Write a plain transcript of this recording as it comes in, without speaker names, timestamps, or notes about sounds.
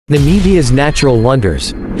Namibia's natural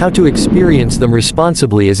wonders, how to experience them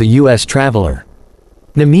responsibly as a U.S. traveler.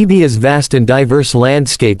 Namibia's vast and diverse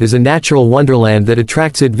landscape is a natural wonderland that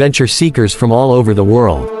attracts adventure seekers from all over the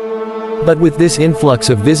world. But with this influx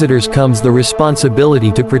of visitors comes the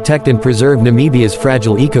responsibility to protect and preserve Namibia's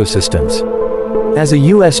fragile ecosystems. As a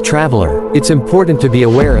U.S. traveler, it's important to be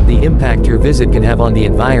aware of the impact your visit can have on the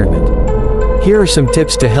environment. Here are some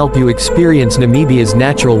tips to help you experience Namibia's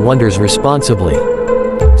natural wonders responsibly.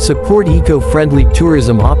 Support eco-friendly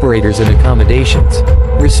tourism operators and accommodations.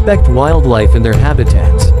 Respect wildlife and their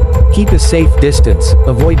habitats. Keep a safe distance,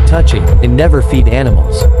 avoid touching, and never feed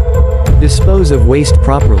animals. Dispose of waste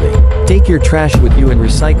properly. Take your trash with you and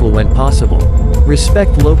recycle when possible.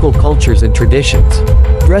 Respect local cultures and traditions.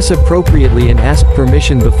 Dress appropriately and ask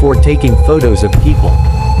permission before taking photos of people.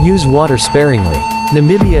 Use water sparingly.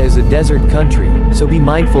 Namibia is a desert country, so be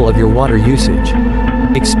mindful of your water usage.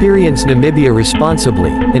 Experience Namibia responsibly,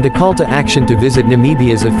 and a call to action to visit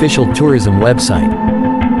Namibia's official tourism website.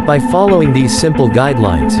 By following these simple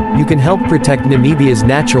guidelines, you can help protect Namibia's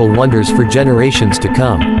natural wonders for generations to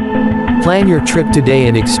come. Plan your trip today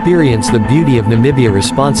and experience the beauty of Namibia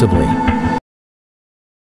responsibly.